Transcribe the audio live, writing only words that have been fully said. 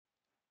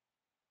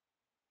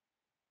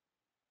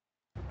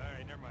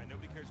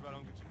nobody cares about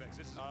Uncle Chubeks.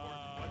 This is important.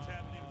 What's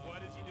happening? What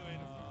is he doing?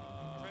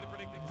 I'm trying to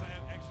predict it because I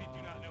actually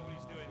do not know what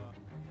he's doing.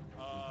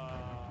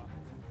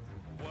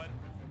 What?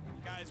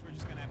 Guys, we're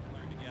just going to have to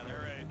learn together.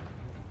 All right.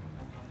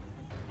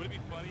 Would it be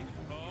funny?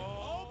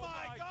 Oh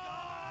my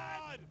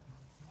God!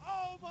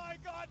 Oh my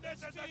God!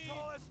 This is the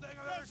tallest thing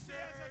I've ever seen.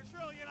 This has a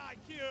trillion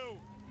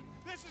IQ.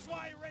 This is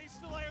why he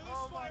raced the layer. This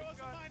is why he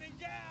wasn't mining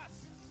gas.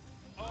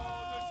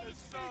 Oh, this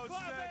is so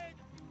sick.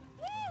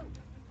 Woo!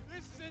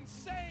 This is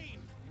insane.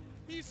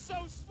 He's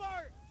so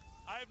smart.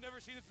 I have never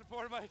seen this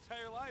before in my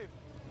entire life.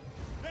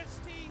 This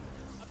team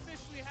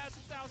officially has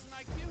 1,000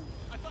 IQ.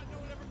 I thought no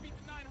one would ever beat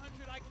the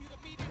 900 IQ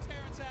that me and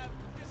Terrence have.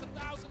 He has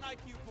 1,000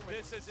 IQ for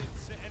it. This is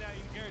insane, and I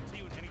guarantee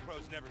you any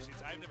pro's never seen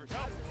this. I've never seen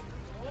this.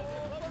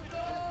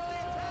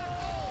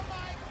 Oh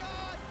my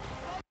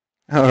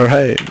God! All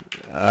right.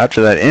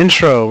 After that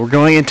intro, we're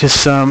going into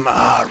some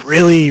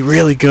really,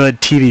 really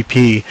good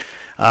TVP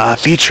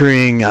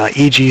featuring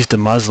EG's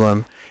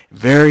Demuslim.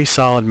 Very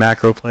solid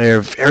macro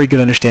player, very good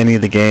understanding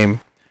of the game.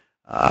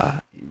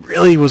 He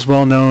really was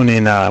well known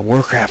in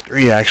Warcraft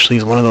 3, actually.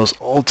 He's one of those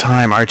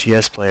old-time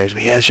RTS players.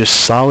 But he has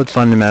just solid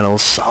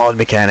fundamentals, solid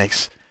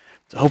mechanics.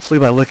 So hopefully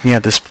by looking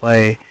at this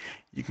play,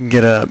 you can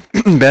get a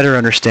better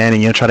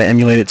understanding. Try to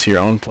emulate it to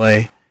your own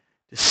play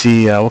to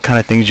see what kind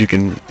of things you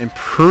can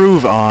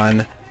improve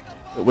on.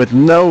 But with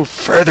no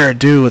further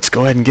ado, let's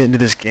go ahead and get into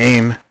this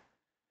game.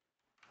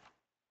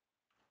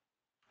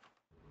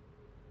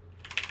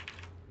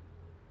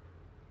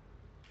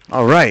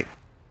 All right.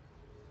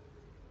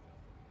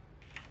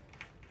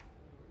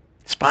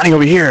 Spawning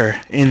over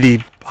here in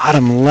the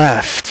bottom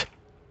left,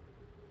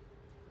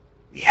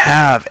 we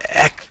have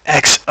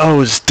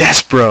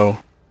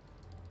FXODesBro,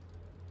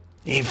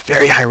 a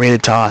very high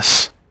rated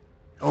toss.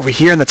 Over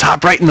here in the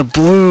top right in the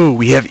blue,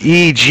 we have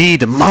EG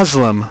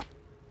Demuslim.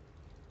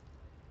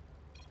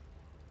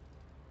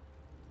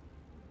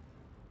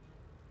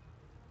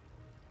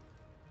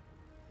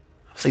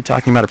 Obviously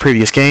talking about a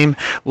previous game,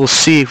 we'll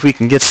see if we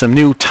can get some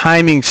new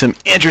timing, some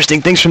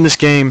interesting things from this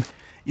game.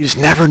 You just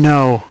never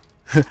know.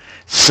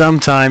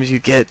 Sometimes you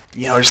get,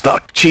 just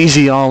the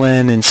cheesy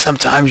all-in, and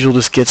sometimes you'll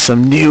just get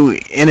some new,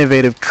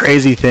 innovative,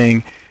 crazy thing,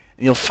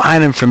 and you'll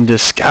find them from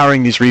just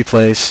scouring these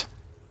replays.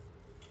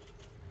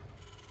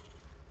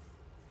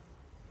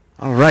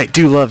 Alright,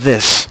 do love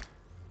this.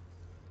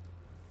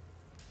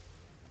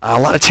 A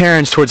lot of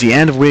Terrans towards the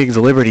end of Wings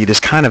of Liberty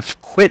just kind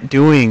of quit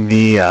doing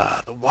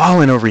the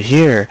wall-in over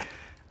here.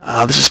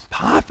 This is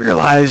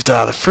popularized,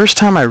 the first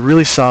time I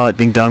really saw it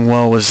being done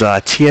well was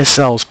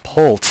TSL's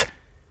Polt.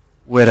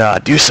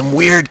 Would do some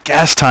weird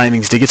gas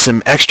timings to get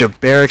some extra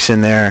barracks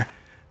in there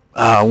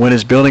when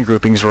his building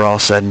groupings were all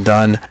said and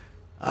done.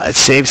 It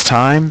saves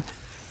time,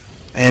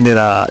 and it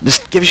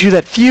just gives you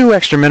that few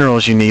extra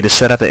minerals you need to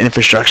set up the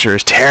infrastructure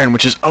as Terran,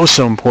 which is oh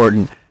so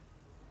important.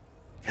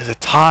 Because the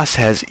TOS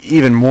has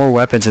even more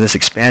weapons in this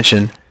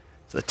expansion,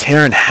 so the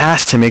Terran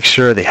has to make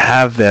sure they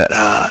have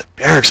that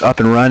barracks up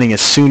and running as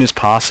soon as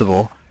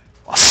possible,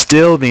 while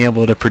still being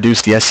able to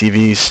produce the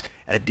SCVs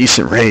at a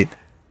decent rate.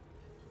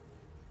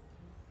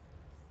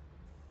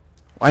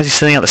 Why is he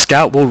sending out the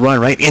scout? We'll run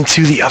right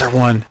into the other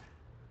one.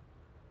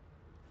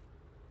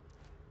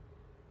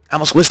 I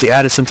almost wish they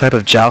added some type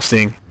of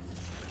jousting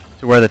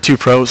to where the two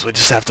pros would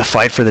just have to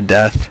fight for the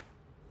death.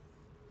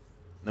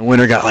 The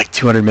winner got like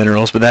 200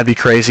 minerals, but that'd be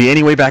crazy.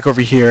 Anyway, back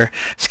over here,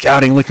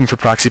 scouting, looking for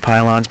proxy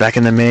pylons back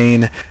in the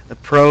main. The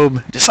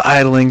probe just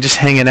idling, just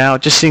hanging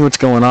out, just seeing what's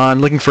going on,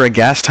 looking for a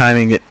gas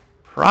timing that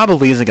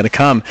probably isn't going to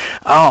come.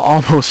 Oh,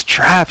 almost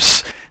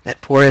traps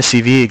that poor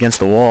SCV against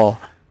the wall.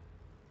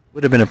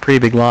 Would have been a pretty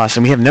big loss.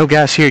 And we have no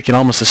gas here. You can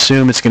almost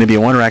assume it's going to be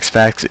a one-rack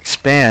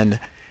expand.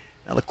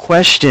 Now the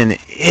question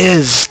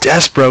is,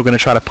 DesBro going to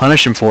try to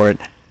punish him for it?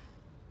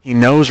 He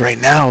knows right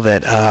now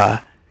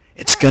that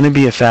it's going to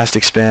be a fast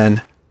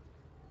expand.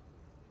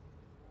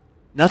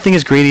 Nothing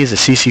as greedy as a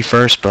CC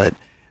first, but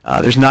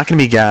there's not going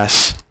to be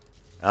gas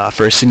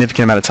for a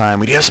significant amount of time.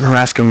 We do have some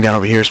harass going down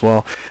over here as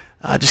well.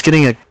 Just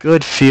getting a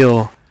good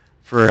feel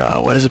for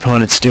what his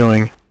opponent's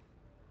doing.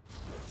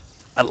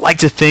 I'd like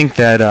to think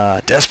that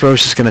DesBro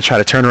is just going to try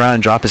to turn around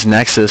and drop his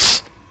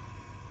Nexus.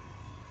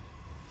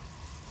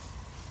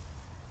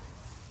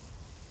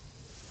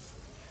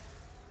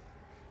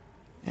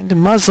 And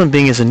Demuslim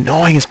being as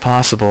annoying as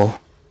possible.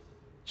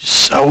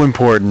 Just so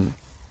important.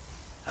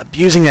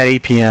 Abusing that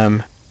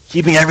APM,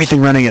 keeping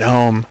everything running at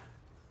home,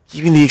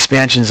 keeping the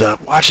expansions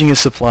up, watching his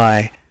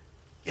supply,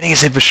 getting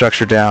his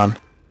infrastructure down,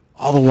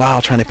 all the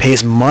while trying to pay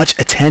as much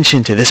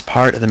attention to this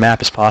part of the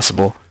map as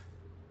possible.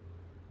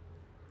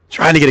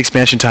 Trying to get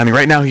expansion timing.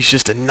 Right now he's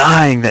just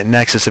denying that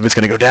Nexus if it's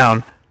going to go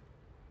down.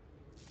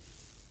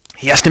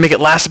 He has to make it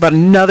last about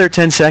another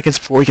 10 seconds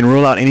before he can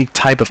rule out any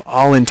type of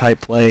all-in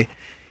type play.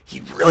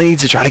 He really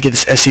needs to try to get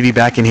this SCV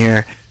back in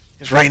here.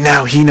 Because right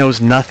now he knows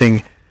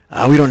nothing.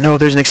 We don't know if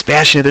there's an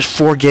expansion, if there's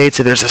 4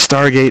 gates, if there's a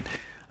Stargate.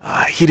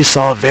 He just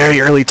saw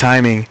very early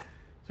timing. So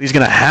he's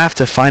going to have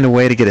to find a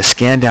way to get a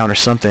scan down or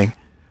something.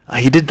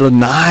 He did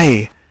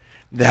deny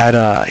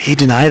that. He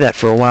denied that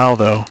for a while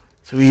though.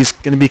 So he's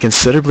going to be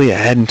considerably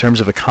ahead in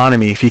terms of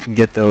economy if he can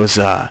get those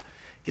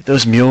Get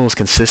those mules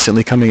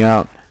consistently coming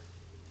out.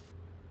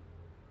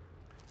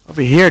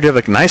 Over here, do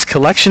have a nice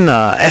collection,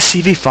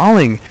 SCV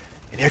falling.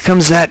 And here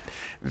comes that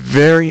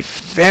very,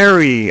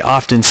 very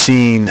often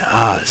seen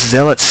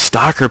Zealot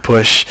Stalker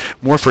push.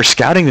 More for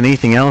scouting than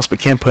anything else, but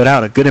can put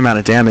out a good amount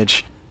of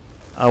damage.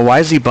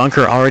 Wisely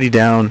Bunker already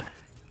down.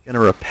 Gonna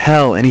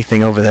repel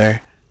anything over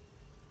there.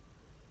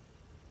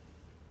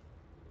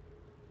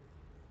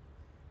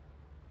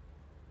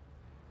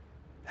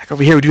 Back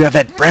over here, we do have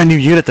that brand new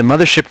unit, the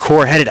Mothership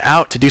Core, headed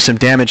out to do some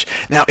damage.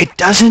 Now, it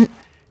doesn't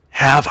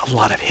have a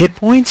lot of hit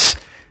points,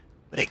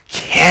 but it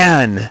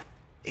can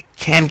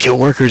kill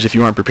workers if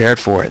you aren't prepared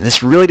for it. And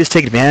this really does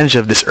take advantage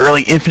of this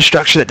early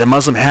infrastructure that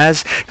Demuslim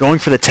has going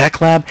for the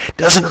tech lab.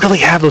 Doesn't really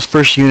have those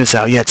first units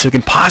out yet, so it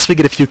can possibly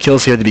get a few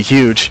kills here to be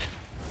huge.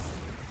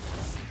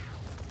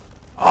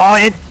 Oh,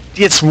 it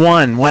gets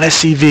one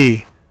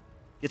SCV.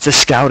 Gets a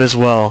scout as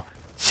well.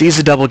 Sees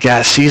the double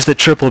gas, sees the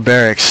triple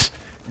barracks.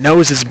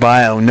 Knows his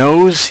bio,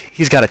 knows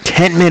he's got a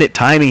 10-minute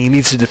timing he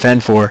needs to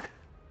defend for.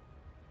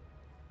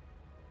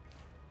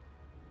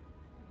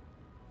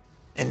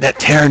 And that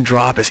Terran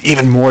drop is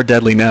even more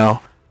deadly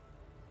now.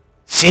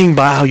 Seeing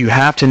bio, you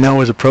have to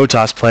know as a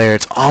Protoss player,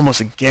 it's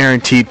almost a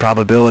guaranteed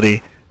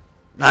probability,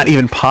 not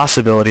even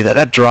possibility, that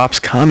that drop's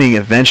coming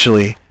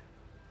eventually.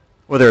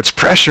 Whether it's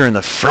pressure in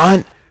the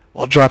front,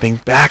 while dropping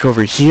back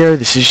over here,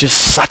 this is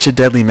just such a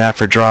deadly map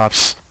for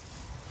drops.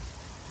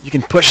 You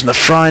can push in the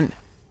front,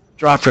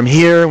 drop from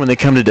here. When they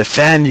come to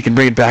defend, you can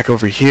bring it back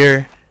over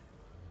here.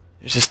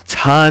 There's just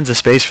tons of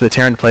space for the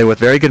Terran to play with.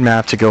 Very good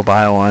map to go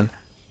bio on.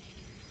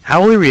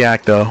 How will he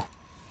react, though?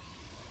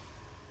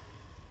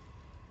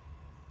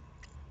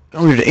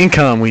 Going to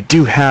income, we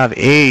do have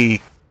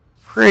a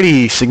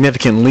pretty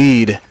significant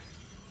lead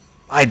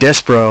by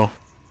FXODesBro.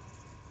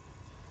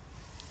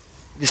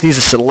 Just needs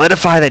to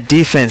solidify that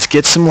defense,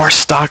 get some more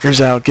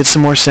stalkers out, get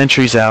some more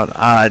sentries out.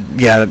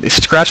 Yeah,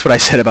 scratch what I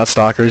said about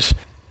stalkers.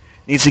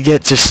 Needs to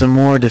get just some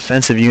more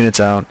defensive units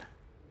out.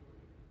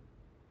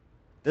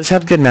 Does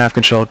have good map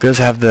control, does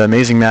have the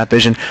amazing map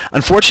vision.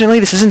 Unfortunately,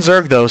 this isn't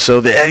Zerg though,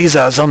 so these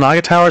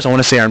Zelnaga towers I want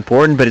to say are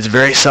important, but it's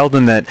very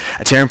seldom that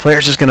a Terran player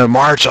is just going to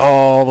march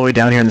all the way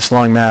down here in this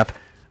long map.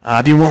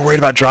 I'd be more worried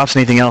about drops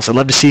than anything else. I'd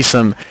love to see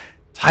some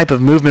type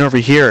of movement over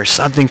here, or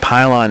something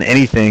pylon,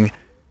 anything.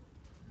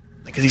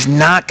 Because he's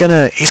got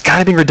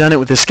to be redundant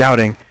with his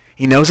scouting.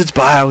 He knows it's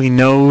bio, he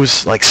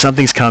knows like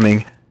something's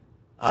coming.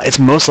 It's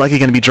most likely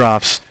going to be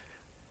drops.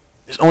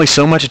 There's only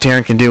so much a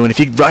Terran can do, and if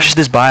he rushes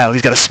this bio,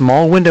 he's got a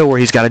small window where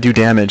he's got to do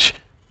damage.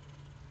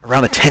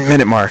 Around the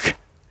 10-minute mark.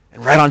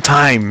 And right on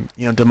time,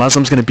 you know,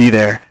 Demuslim's going to be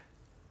there.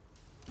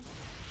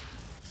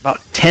 About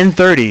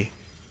 10:30,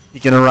 he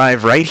can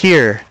arrive right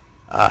here.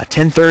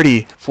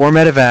 10:30, 4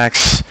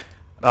 medevacs,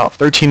 about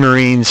 13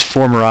 Marines,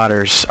 4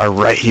 Marauders are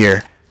right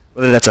here.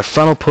 Whether that's a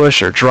frontal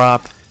push or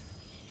drop,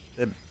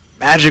 the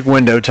magic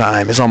window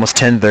time is almost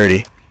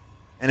 10:30.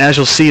 And as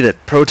you'll see,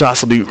 that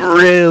Protoss will be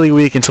really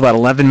weak until about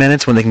 11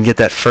 minutes when they can get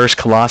that first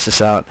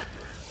Colossus out.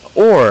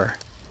 Or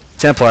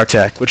Templar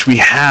Tech, which we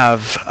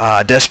have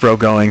FXODesBro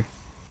going.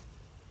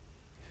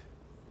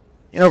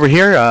 And over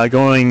here,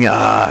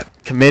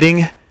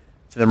 committing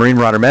to the Marine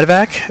Marauder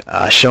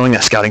medevac, showing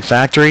that scouting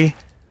factory.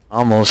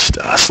 Almost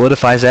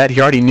solidifies that.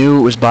 He already knew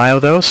it was bio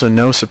though, so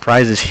no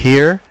surprises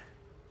here.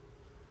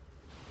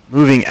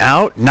 Moving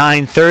out,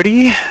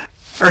 9:30.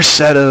 First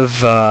set of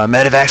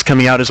medevacs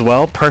coming out as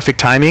well. Perfect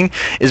timing.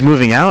 Is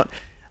moving out.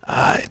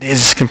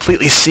 Is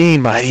completely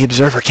seen by the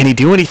observer. Can he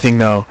do anything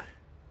though?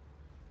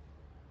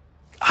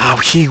 Oh,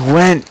 he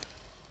went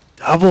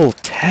double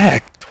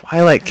tech,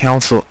 Twilight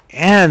Council,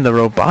 and the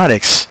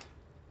robotics.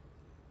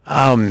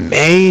 Oh,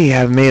 may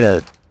have made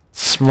a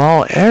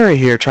small error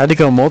here. Tried to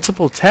go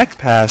multiple tech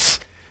pass.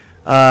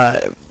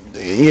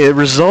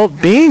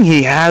 Result being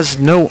he has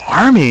no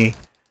army.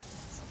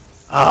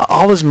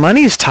 All his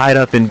money is tied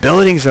up in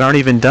buildings that aren't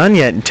even done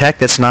yet, and tech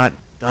that's not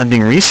done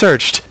being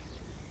researched.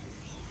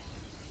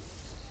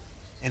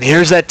 And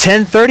here's that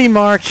 10:30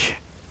 mark.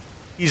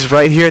 He's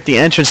right here at the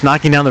entrance,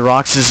 knocking down the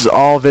rocks. This is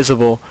all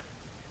visible.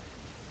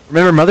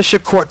 Remember,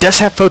 Mothership Core does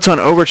have Photon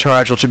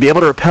Overcharge, which will be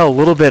able to repel a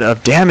little bit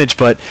of damage,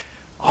 but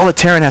all the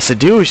Terran has to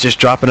do is just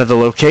drop into the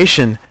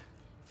location.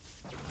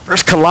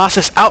 First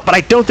Colossus out, but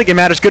I don't think it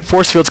matters. Good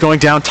force fields going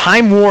down.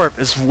 Time Warp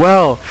as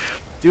well,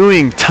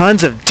 doing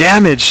tons of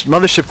damage.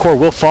 Mothership Core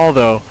will fall,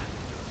 though.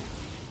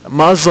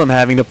 Muslim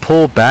having to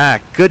pull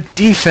back. Good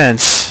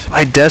defense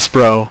by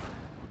FXODesBro,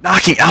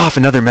 knocking off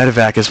another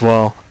medevac as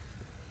well.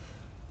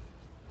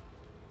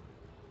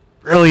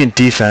 Brilliant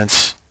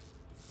defense.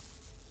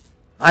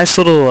 Nice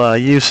little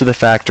use of the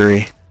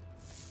factory.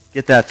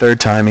 Get that third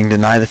timing,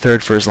 deny the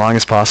third for as long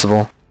as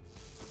possible.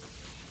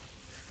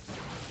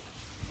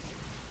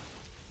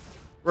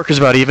 Workers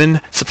about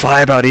even,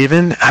 supply about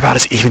even, about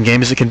as even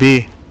game as it can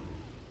be.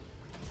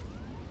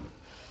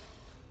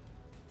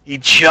 He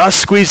just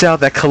squeezed out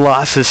that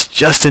Colossus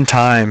just in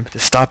time to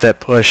stop that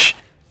push.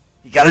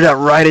 He got it out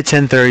right at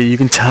 10:30. You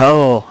can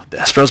tell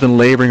FXODesBro's been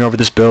laboring over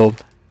this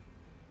build.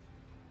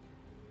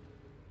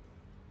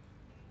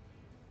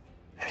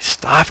 And he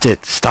stopped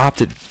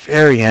it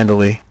very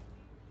handily.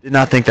 Did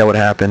not think that would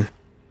happen.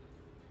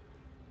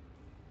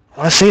 I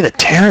want to say that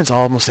Terran's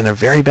almost in a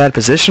very bad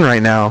position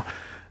right now.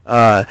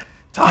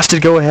 Toss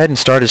did go ahead and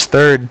start his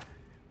third.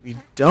 We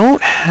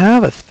don't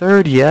have a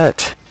third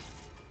yet.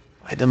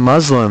 By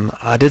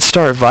Demuslim. Did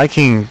start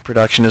Viking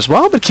production as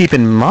well, but keep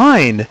in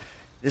mind,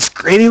 this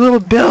greedy little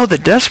build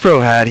that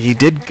FXODesBro had, he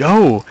did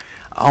go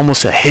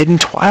almost a hidden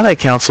Twilight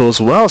Council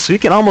as well, so he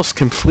can almost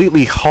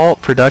completely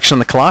halt production on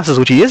the Colossus,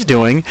 which he is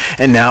doing,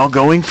 and now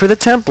going for the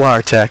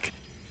Templar tech.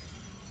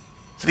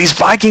 So these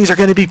Vikings are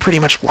going to be pretty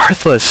much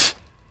worthless.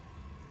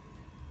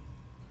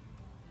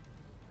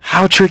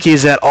 How tricky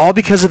is that? All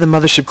because of the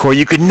Mothership Core.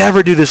 You could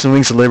never do this in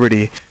Wings of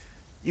Liberty.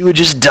 You would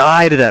just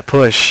die to that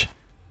push.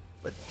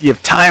 But you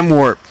have Time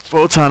Warp,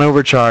 Photon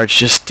Overcharge,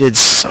 just did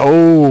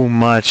so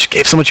much.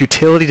 Gave so much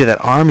utility to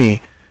that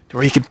army to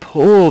where you could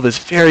pull this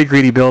very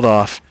greedy build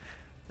off.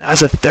 Now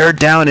as a third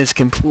down is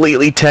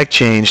completely tech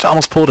changed.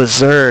 Almost pulled a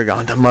Zerg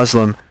onto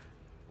Muslim.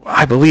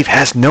 I believe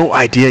has no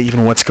idea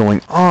even what's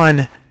going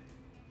on.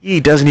 He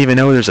doesn't even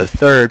know there's a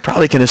third.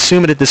 Probably can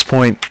assume it at this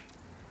point.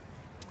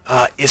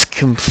 Is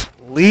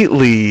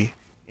completely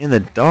in the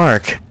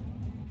dark.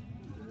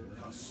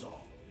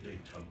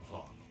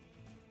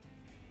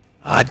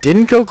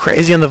 Didn't go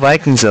crazy on the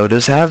Vikings though.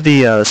 Does have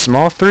the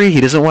small 3.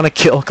 He doesn't want to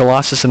kill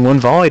Colossus in one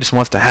volley. He just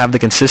wants to have the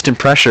consistent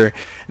pressure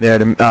there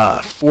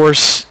to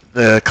force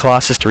the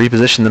Colossus to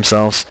reposition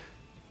themselves.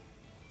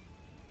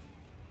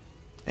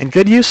 And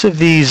good use of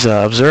these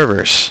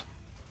observers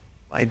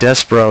by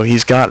FXODesBro.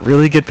 He's got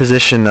really good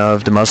position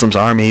of Demuslim's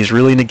army. He's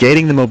really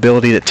negating the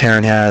mobility that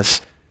Terran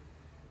has.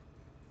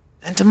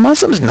 And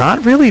Demuslim's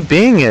not really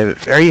being a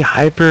very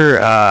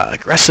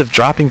aggressive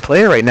dropping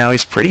player right now.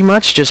 He's pretty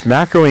much just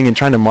macroing and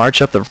trying to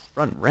march up the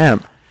front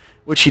ramp,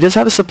 which he does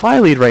have a supply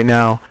lead right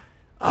now.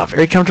 A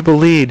very comfortable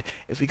lead.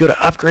 If we go to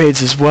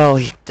upgrades as well,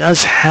 he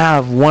does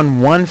have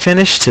 1-1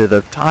 finish to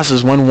the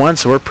tosses 1-1,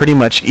 so we're pretty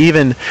much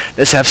even.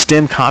 Does have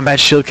Stim, Combat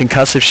Shield,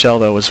 Concussive Shell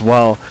though as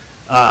well.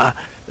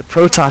 The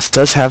Protoss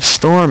does have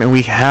Storm, and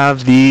we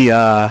have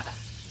the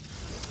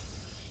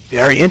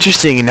very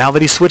interesting, and now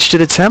that he switched to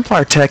the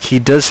Templar tech, he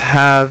does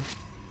have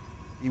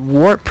the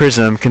Warp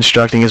Prism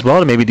constructing as well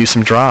to maybe do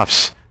some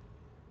drops.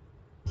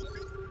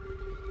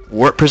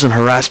 Warp Prism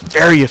Harass,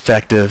 very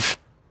effective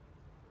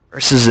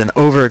versus an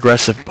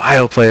over-aggressive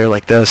bio player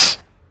like this.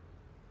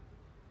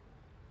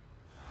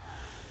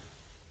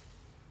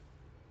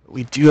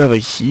 We do have a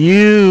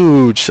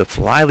huge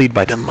supply lead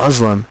by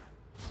Demuslim.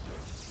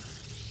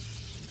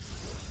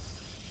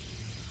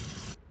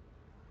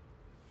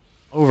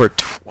 Over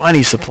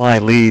 20 supply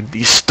lead.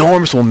 These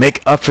storms will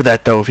make up for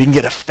that though. If he can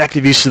get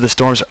effective use of the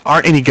storms, there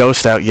aren't any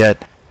ghosts out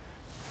yet.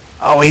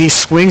 Oh, he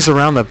swings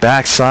around the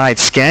backside,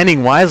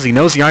 scanning wisely,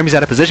 knows the army's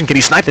out of position. Can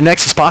he snipe the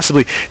Nexus?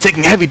 Possibly.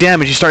 Taking heavy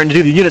damage. He's starting to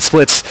do the unit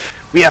splits.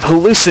 We have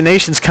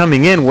hallucinations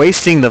coming in,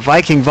 wasting the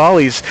Viking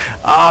volleys.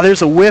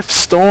 There's a whiff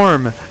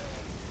storm.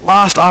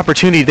 Lost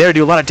opportunity there,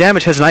 do a lot of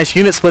damage, has nice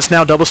unit splits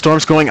now, double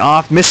storms going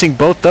off, missing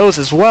both those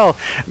as well.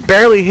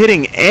 Barely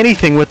hitting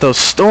anything with those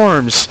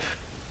storms.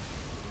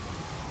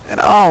 And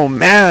oh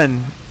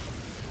man,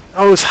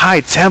 those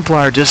High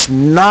Templar just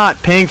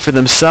not paying for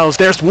themselves.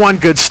 There's one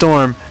good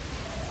storm.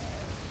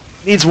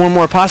 Needs one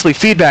more, possibly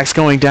feedback's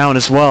going down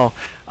as well.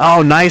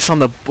 Oh, nice on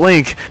the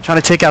blink,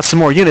 trying to take out some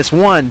more units.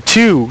 1,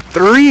 2,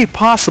 3,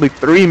 possibly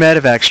 3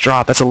 medevacs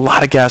drop. That's a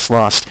lot of gas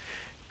lost.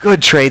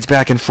 Good trades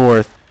back and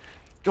forth.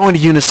 Going to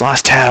units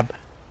lost tab.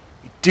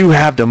 We do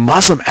have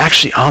Demuslim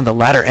actually on the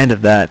latter end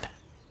of that.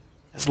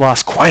 Has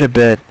lost quite a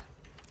bit.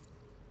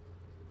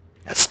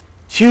 That's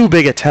 2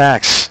 big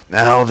attacks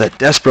now that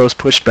FXODesBro's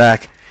pushed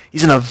back.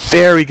 He's in a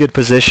very good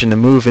position to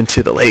move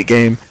into the late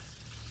game.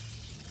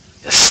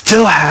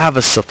 Still have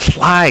a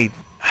supply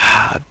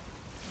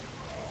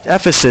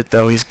deficit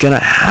though. He's going to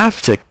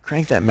have to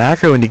crank that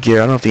macro into gear. I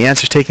don't know if the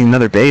answer's taking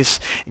another base,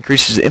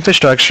 increases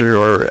infrastructure,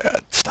 or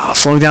stop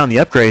slowing down the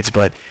upgrades,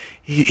 but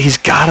he's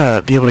got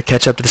to be able to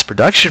catch up to this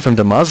production from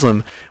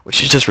Demuslim,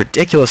 which is just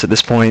ridiculous at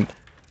this point.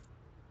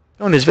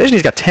 On his vision,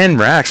 he's got 10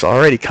 racks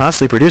already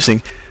constantly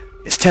producing.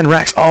 It's 10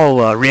 racks,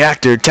 all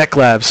reactor, tech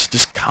labs,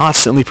 just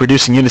constantly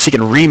producing units. He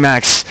can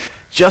remax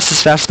just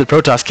as fast as the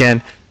Protoss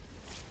can.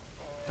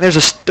 There's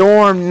a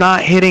storm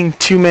not hitting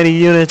too many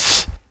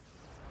units.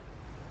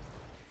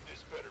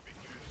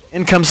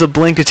 In comes a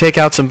blink to take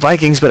out some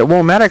Vikings, but it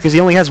won't matter because he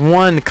only has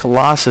 1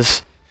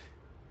 Colossus.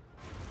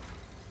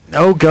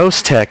 No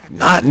ghost tech,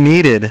 not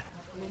needed.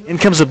 In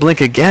comes a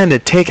blink again to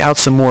take out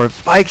some more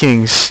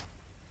Vikings.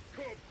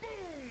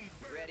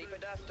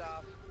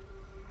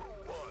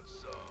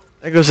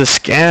 There goes the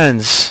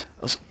scans.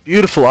 Those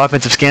beautiful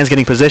offensive scans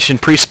getting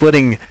positioned,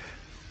 pre-splitting,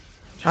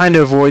 trying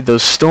to avoid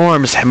those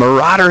storms.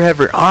 Marauder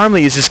Heavy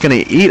Army is just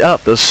going to eat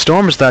up those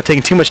storms without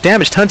taking too much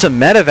damage. Tons of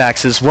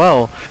medevacs as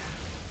well.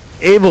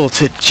 Able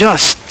to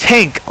just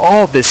tank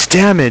all this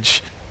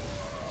damage.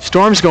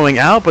 Storm's going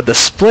out, but the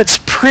split's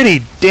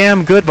pretty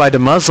damn good by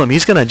Demuslim.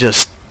 He's going to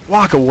just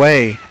walk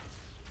away.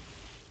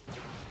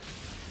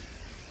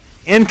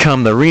 In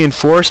come the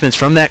reinforcements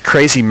from that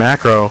crazy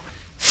macro.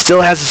 Still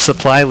has a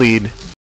supply lead.